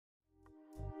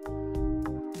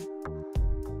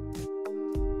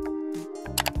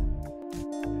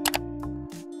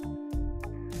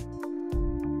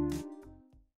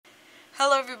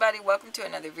Hello everybody, welcome to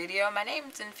another video. My name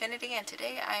is Infiniti and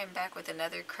today I am back with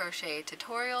another crochet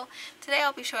tutorial. Today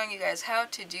I'll be showing you guys how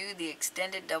to do the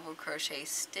extended double crochet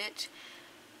stitch.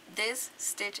 This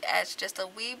stitch adds just a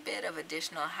wee bit of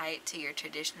additional height to your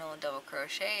traditional double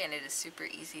crochet and it is super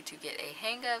easy to get a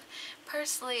hang of.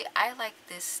 Personally, I like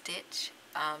this stitch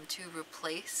to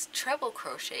replace treble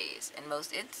crochets in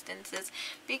most instances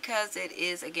because it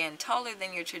is, again, taller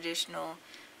than your traditional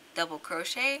double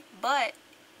crochet, but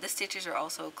the stitches are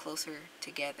also closer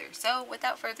together. So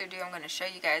without further ado, I'm going to show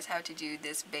you guys how to do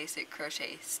this basic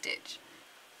crochet stitch.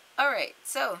 Alright,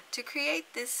 so to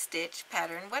create this stitch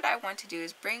pattern, what I want to do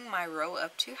is bring my row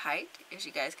up to height. As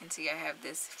you guys can see, I have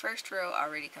this first row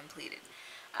already completed.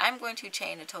 I'm going to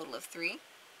chain a total of 3.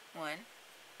 1,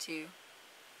 2,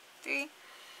 3.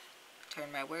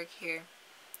 Turn my work here.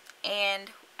 And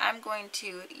I'm going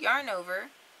to yarn over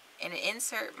and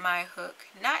insert my hook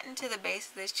not into the base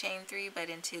of this chain 3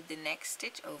 but into the next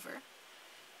stitch over.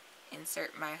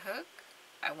 Insert my hook.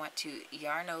 I want to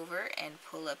yarn over and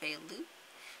pull up a loop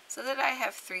so that I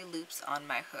have 3 loops on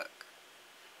my hook.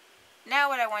 Now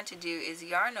what I want to do is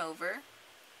yarn over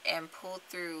and pull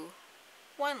through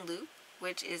 1 loop,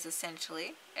 which is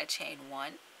essentially a chain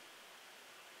 1,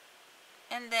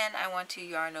 and then I want to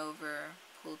yarn over,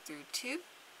 pull through 2,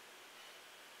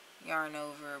 yarn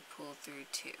over, pull through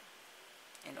 2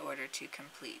 in order to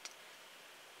complete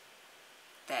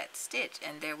that stitch.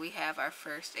 And there we have our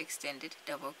first extended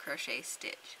double crochet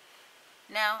stitch.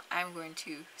 Now I'm going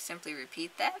to simply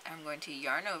repeat that. I'm going to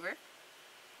yarn over,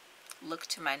 look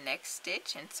to my next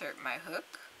stitch, insert my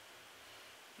hook,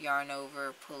 yarn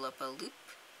over, pull up a loop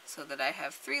so that I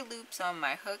have 3 loops on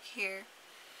my hook here.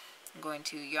 I'm going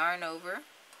to yarn over,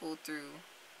 pull through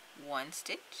 1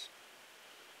 stitch,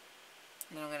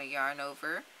 and then I'm going to yarn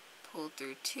over, pull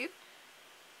through 2,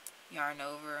 yarn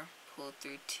over, pull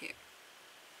through 2.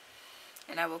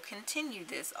 And I will continue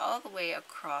this all the way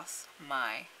across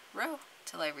my row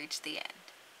till I reach the end.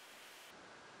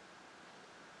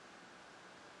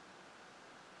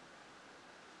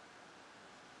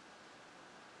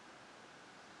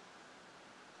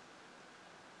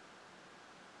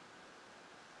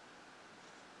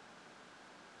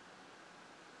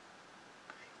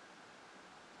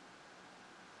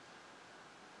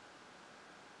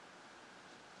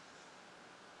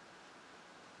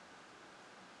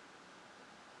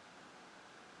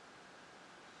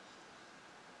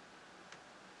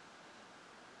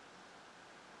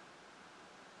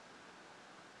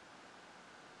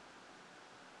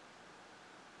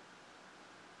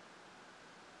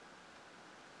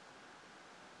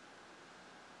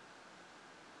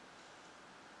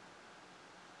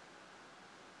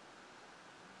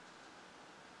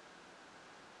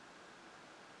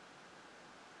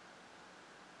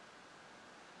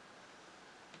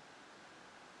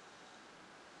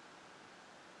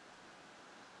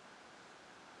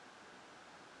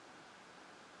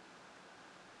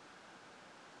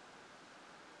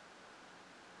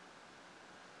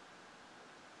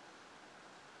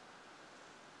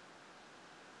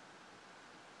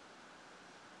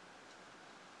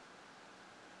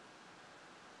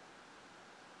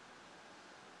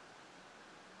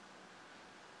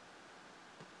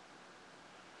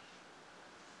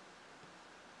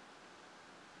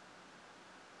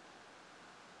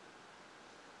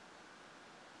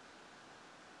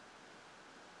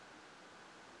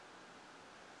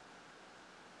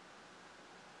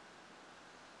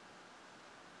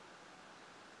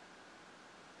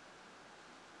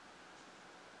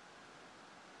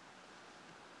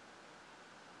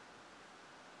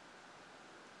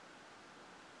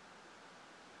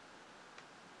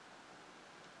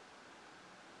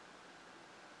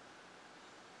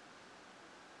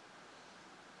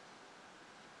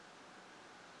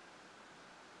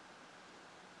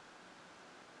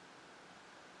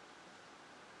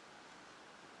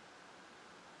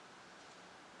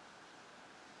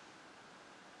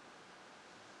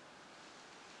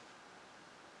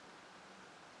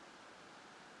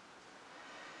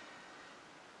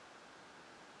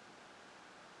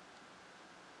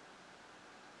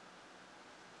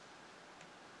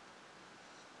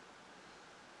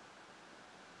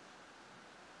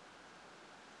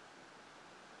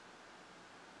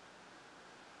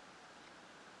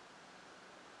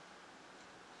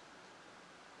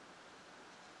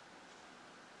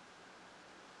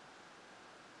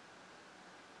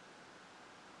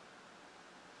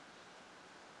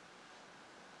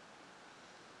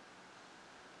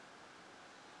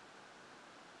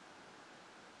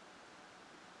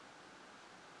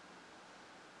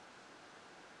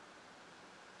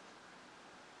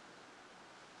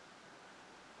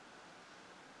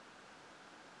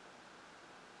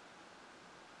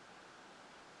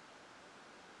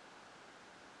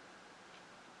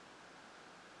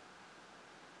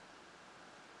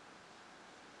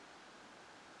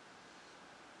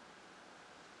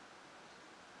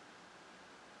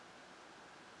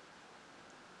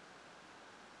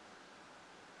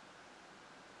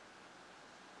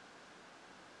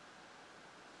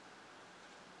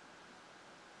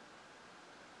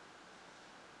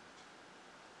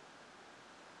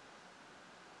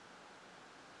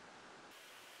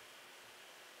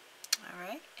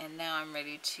 And now I'm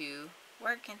ready to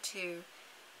work into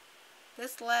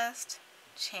this last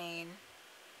chain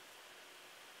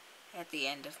at the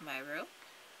end of my rope.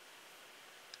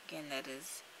 Again, that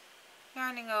is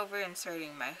yarning over,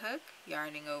 inserting my hook,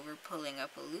 yarning over, pulling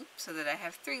up a loop so that I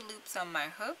have 3 loops on my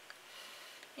hook,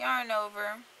 yarn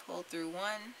over, pull through 1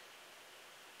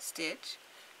 stitch,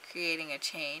 creating a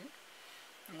chain.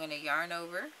 I'm going to yarn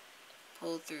over,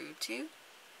 pull through 2,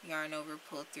 yarn over,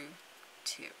 pull through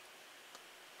 2.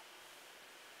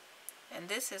 And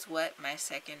this is what my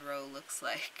second row looks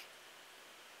like.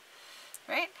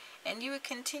 Right? And you would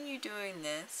continue doing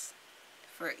this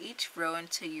for each row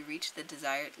until you reach the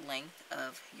desired length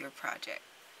of your project.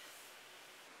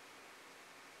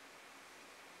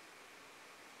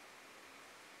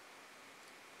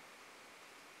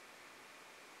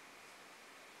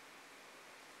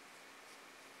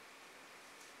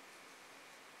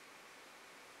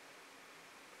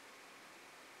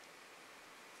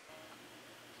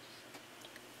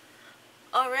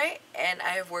 Alright, and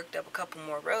I have worked up a couple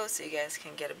more rows so you guys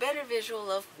can get a better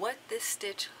visual of what this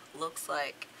stitch looks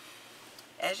like.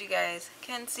 As you guys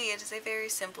can see, it is a very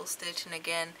simple stitch, and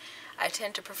again, I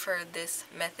tend to prefer this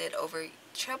method over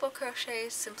treble crochet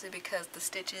simply because the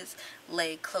stitches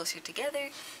lay closer together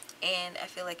and I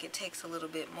feel like it takes a little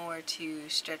bit more to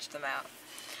stretch them out.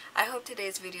 I hope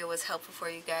today's video was helpful for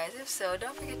you guys. If so,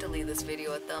 don't forget to leave this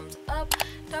video a thumbs up.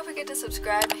 Don't forget to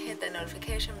subscribe and hit that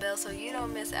notification bell so you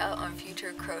don't miss out on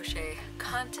future crochet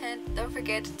content. Don't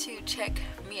forget to check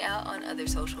me out on other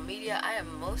social media. I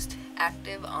am most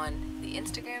active on the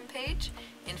Instagram page,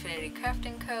 Infiniti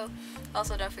Crafting Co.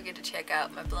 Also, don't forget to check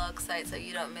out my blog site so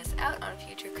you don't miss out on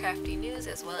future crafty news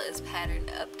as well as pattern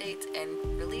updates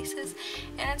and releases.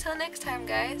 And until next time,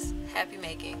 guys, happy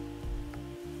making.